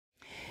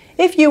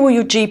If you or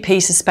your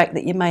GP suspect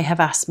that you may have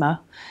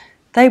asthma,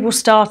 they will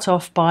start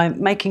off by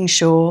making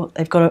sure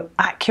they've got an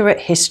accurate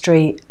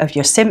history of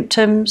your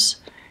symptoms,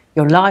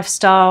 your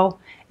lifestyle,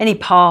 any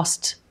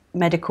past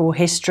medical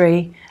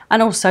history,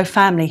 and also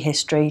family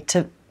history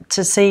to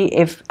see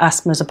if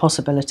asthma is a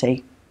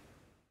possibility.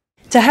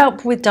 To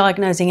help with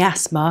diagnosing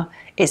asthma,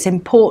 it's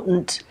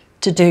important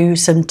to do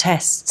some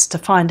tests to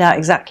find out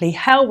exactly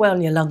how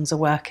well your lungs are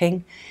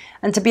working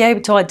and to be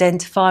able to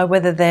identify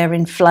whether they're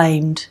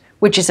inflamed,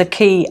 which is a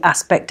key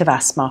aspect of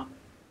asthma.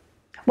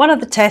 One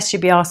of the tests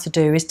you'll be asked to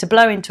do is to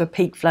blow into a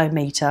peak flow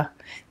meter.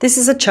 This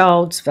is a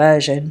child's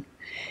version.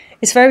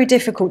 It's very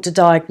difficult to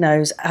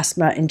diagnose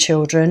asthma in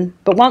children,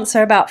 but once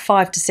they're about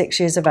 5 to 6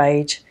 years of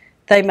age,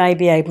 they may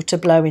be able to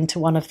blow into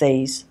one of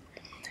these.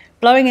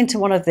 Blowing into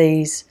one of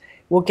these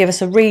will give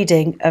us a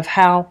reading of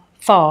how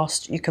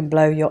fast you can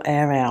blow your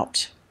air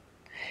out.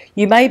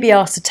 You may be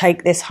asked to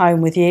take this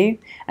home with you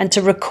and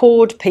to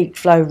record peak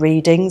flow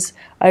readings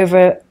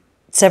over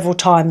several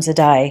times a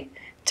day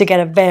to get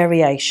a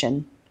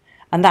variation,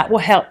 and that will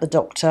help the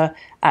doctor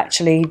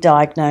actually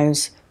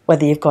diagnose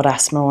whether you've got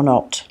asthma or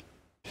not.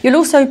 You'll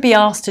also be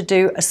asked to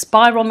do a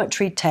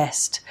spirometry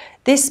test.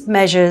 This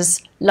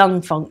measures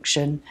lung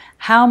function,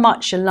 how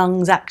much your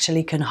lungs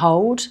actually can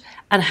hold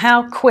and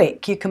how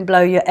quick you can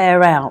blow your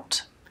air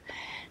out.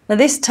 Now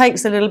this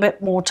takes a little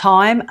bit more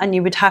time and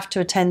you would have to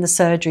attend the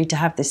surgery to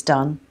have this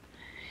done.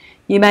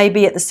 You may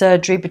be at the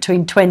surgery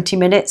between 20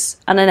 minutes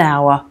and an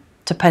hour,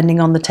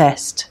 depending on the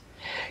test.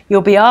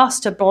 You'll be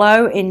asked to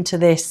blow into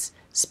this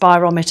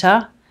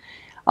spirometer.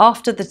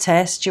 After the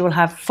test, you will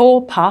have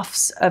 4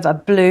 puffs of a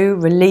blue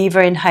reliever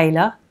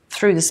inhaler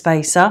through the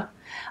spacer,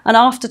 and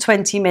after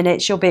 20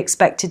 minutes you'll be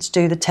expected to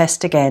do the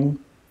test again.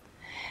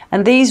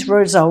 And these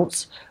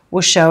results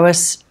will show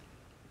us,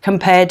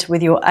 compared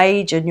with your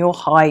age and your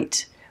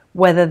height,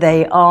 whether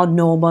they are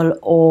normal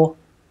or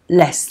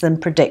less than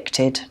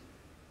predicted.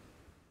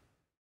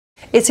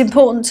 It's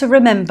important to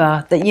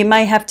remember that you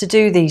may have to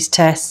do these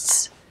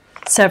tests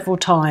several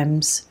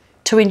times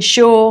to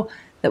ensure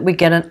that we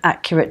get an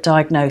accurate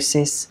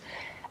diagnosis.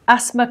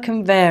 Asthma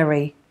can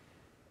vary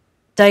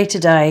day to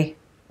day,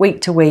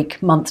 week to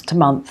week, month to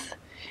month.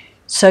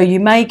 So you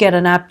may get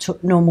an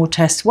abnormal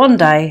test one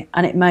day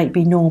and it may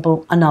be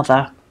normal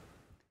another.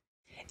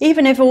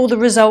 Even if all the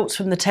results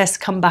from the test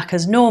come back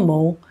as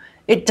normal,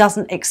 it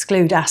doesn't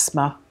exclude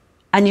asthma,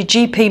 and your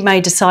GP may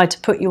decide to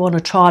put you on a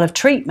trial of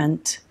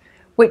treatment,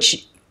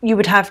 which you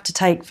would have to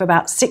take for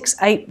about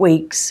 6-8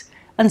 weeks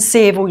and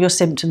see if all your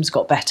symptoms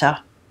got better.